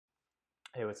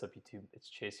Hey, what's up, YouTube? It's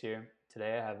Chase here.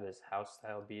 Today I have this house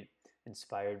style beat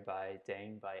inspired by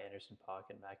Dang by Anderson Paak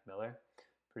and Mac Miller,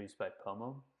 produced by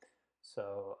Pomo.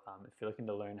 So, if you're looking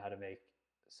to learn how to make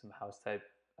some house type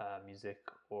music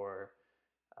or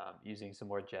using some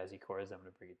more jazzy chords, I'm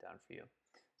going to break it down for you.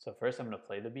 So, first I'm going to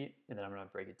play the beat and then I'm going to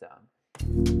break it down.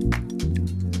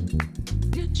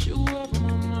 Get you off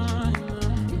my mind.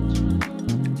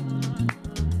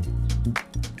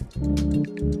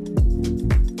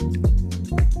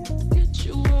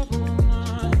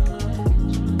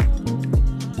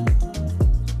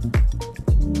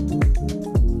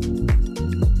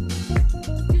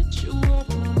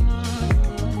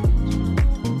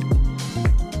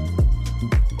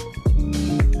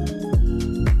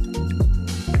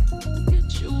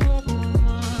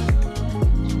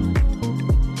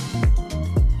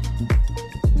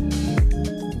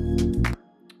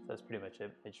 That's pretty much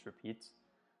it. It just repeats.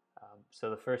 So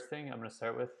the first thing I'm going to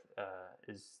start with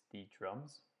is the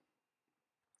drums.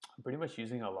 I'm pretty much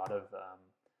using a lot of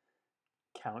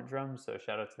Count drums, so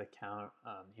shout out to the Count.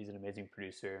 He's an amazing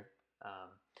producer.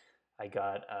 I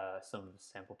got some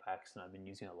sample packs and I've been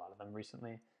using a lot of them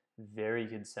recently. Very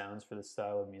good sounds for this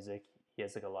style of music. He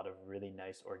has like a lot of really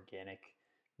nice organic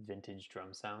vintage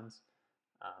drum sounds.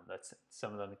 That's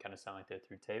some of them kind of sound like they're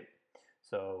through tape.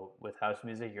 So with house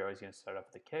music, you're always going to start off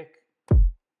with a kick,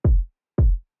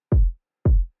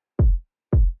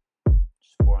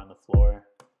 just 4 on the floor,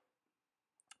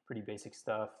 pretty basic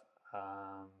stuff.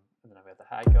 And then I've got the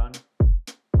hat gun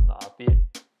on the offbeat.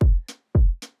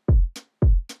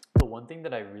 The one thing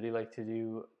that I really like to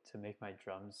do to make my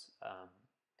drums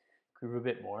groove a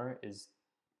bit more is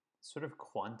sort of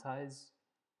quantize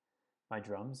my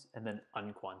drums and then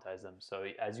unquantize them. So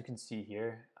as you can see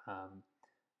here,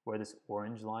 where this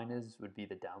orange line is would be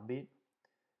the downbeat,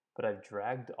 but I've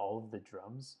dragged all of the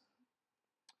drums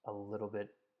a little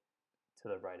bit to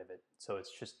the right of it. So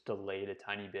it's just delayed a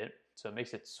tiny bit. So it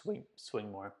makes it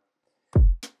swing more.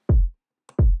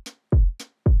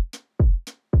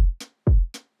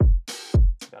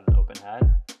 Got an open hat.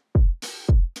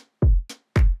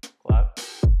 Clap.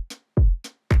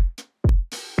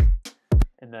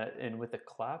 And with the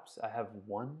claps, I have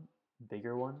one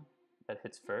bigger one that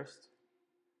hits first.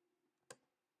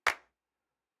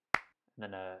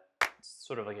 And then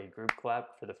sort of like a group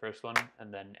clap for the first one,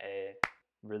 and then a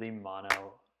really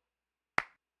mono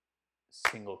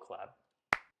single clap.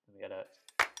 And we got a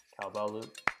cowbell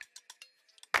loop,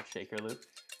 a shaker loop.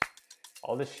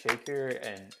 All this shaker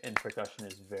and percussion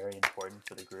is very important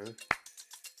for the groove.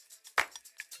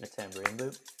 And a tambourine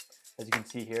loop. As you can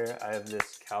see here, I have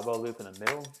this cowbell loop in the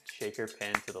middle, shaker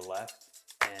pan to the left,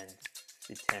 and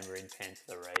the tambourine pan to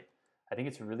the right. I think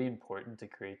it's really important to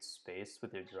create space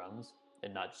with your drums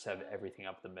and not just have everything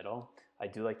up the middle. I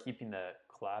do like keeping the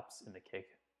claps and the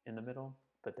kick in the middle,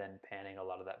 but then panning a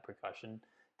lot of that percussion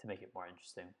to make it more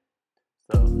interesting.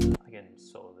 So I can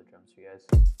solo the drums for you guys.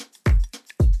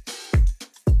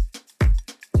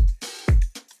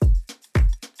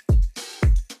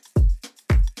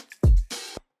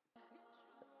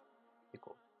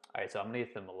 Cool. All right, so I'm gonna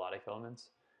get the melodic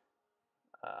elements.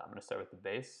 I'm gonna start with the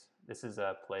bass. This is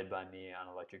played by me on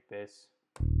electric bass.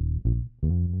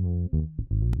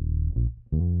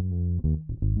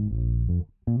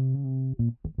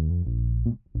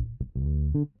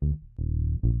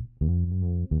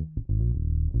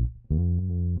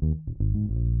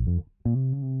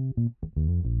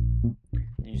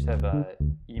 You just have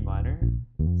E minor,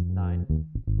 9,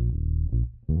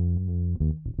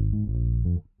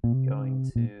 going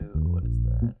to, what is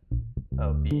that?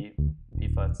 Oh, B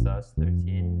flat sus,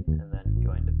 13, and then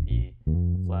going to B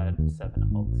flat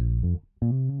 7 alt.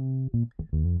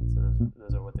 So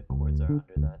those are what the chords are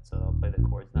under that. So I'll play the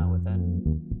chords now with that.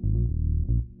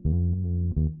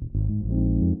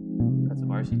 Got some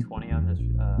RC20 on this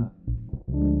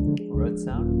road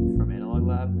sound from Analog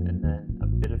Lab, and then a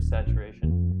bit of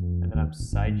saturation, and then I'm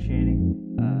side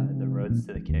chaining the Rhodes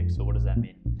to the kick. So what does that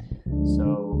mean?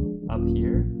 So up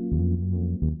here,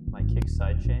 my kick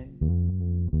side chain.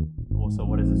 Well, so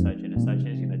what is a side chain? A side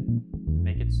chain is going to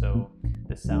make it so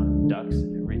the sound ducks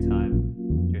every time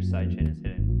your side chain is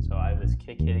hitting. So I have this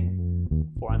kick hitting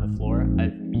 4 on the floor.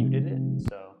 I've muted it.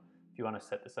 So if you want to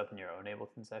set this up in your own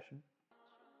Ableton session,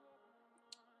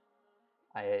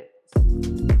 I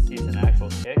see it's an actual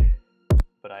kick,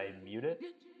 but I mute it.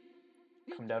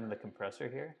 Come down to the compressor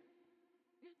here.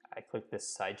 I click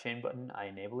this sidechain button, I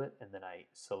enable it, and then I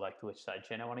select which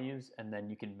sidechain I want to use, and then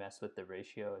you can mess with the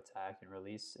ratio, attack, and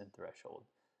release, and threshold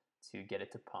to get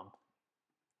it to pump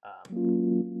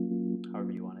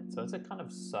however you want it. So it's a kind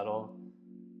of subtle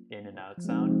in and out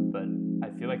sound, but I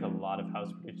feel like a lot of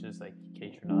house producers like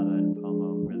K Tronada and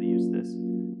Pomo really use this,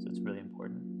 so it's really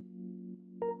important.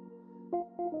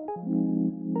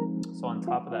 So on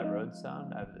top of that Rhodes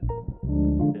sound, I have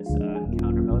this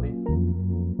counter melody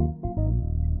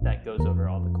that goes over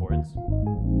all the chords.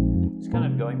 Just kind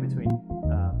of going between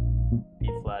B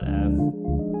flat, F,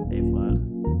 A flat.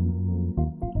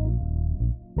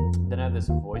 Then I have this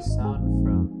voice sound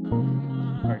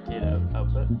from arcade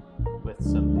output with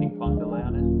some ping pong delay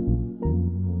on it.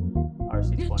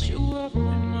 RC20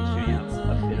 and EQ amps, a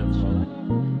bit of lowing.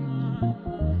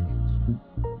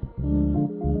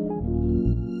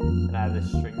 And I have this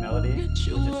string melody, which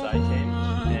is sidechain,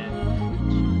 and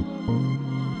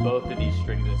both of these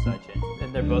strings are sidechains. And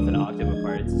they're both an octave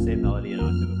apart. It's the same melody, an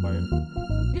octave apart.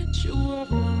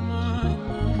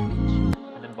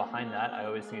 And then behind that, I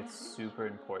always think it's super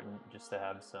important just to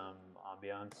have some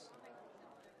ambiance.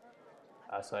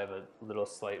 So I have a little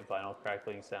slight vinyl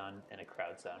crackling sound and a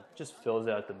crowd sound. Just fills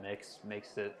out the mix,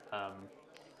 makes it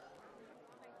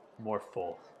more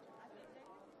full.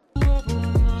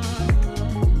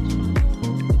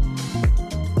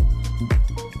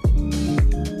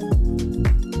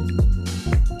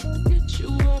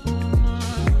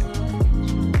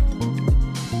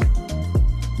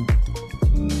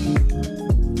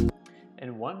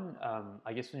 And one,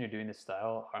 I guess when you're doing this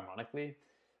style harmonically,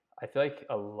 I feel like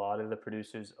a lot of the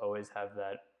producers always have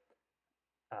that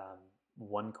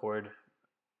one chord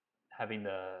having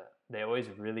they always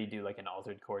really do like an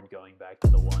altered chord going back to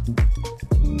the one.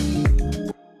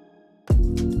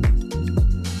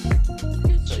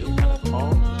 So you kind of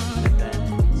home and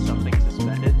then something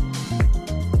suspended,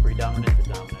 predominant to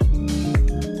dominant.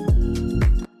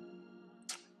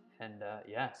 And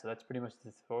yeah, so that's pretty much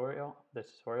the tutorial.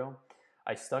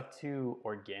 I stuck to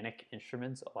organic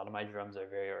instruments. A lot of my drums are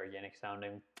very organic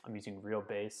sounding. I'm using real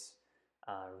bass,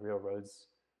 real Rhodes,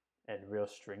 and real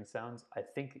string sounds. I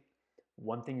think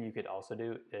one thing you could also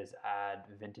do is add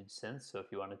vintage synths. So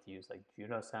if you wanted to use like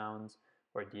Juno sounds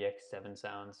or DX7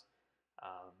 sounds,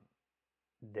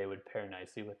 they would pair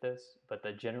nicely with this. But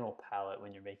the general palette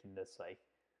when you're making this like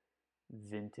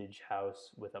vintage house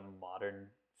with a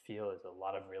modern feel is a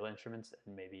lot of real instruments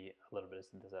and maybe a little bit of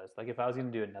synthesized. Like if I was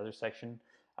going to do another section,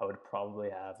 I would probably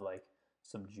have like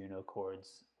some Juno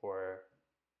chords or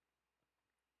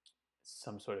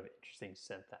some sort of interesting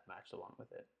synth that matched along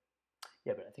with it.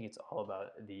 Yeah, but I think it's all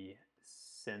about the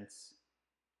synths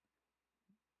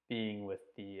being with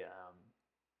the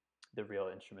real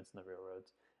instruments and the real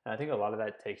Rhodes. And I think a lot of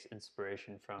that takes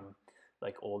inspiration from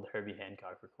like old Herbie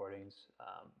Hancock recordings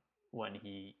when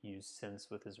he used synths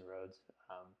with his Rhodes,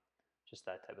 just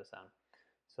that type of sound.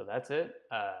 So that's it.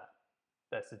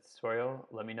 That's the tutorial.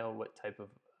 Let me know what type of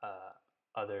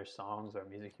other songs or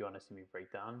music you want to see me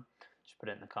break down. Just put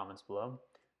it in the comments below.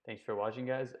 Thanks for watching,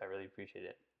 guys. I really appreciate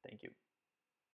it. Thank you.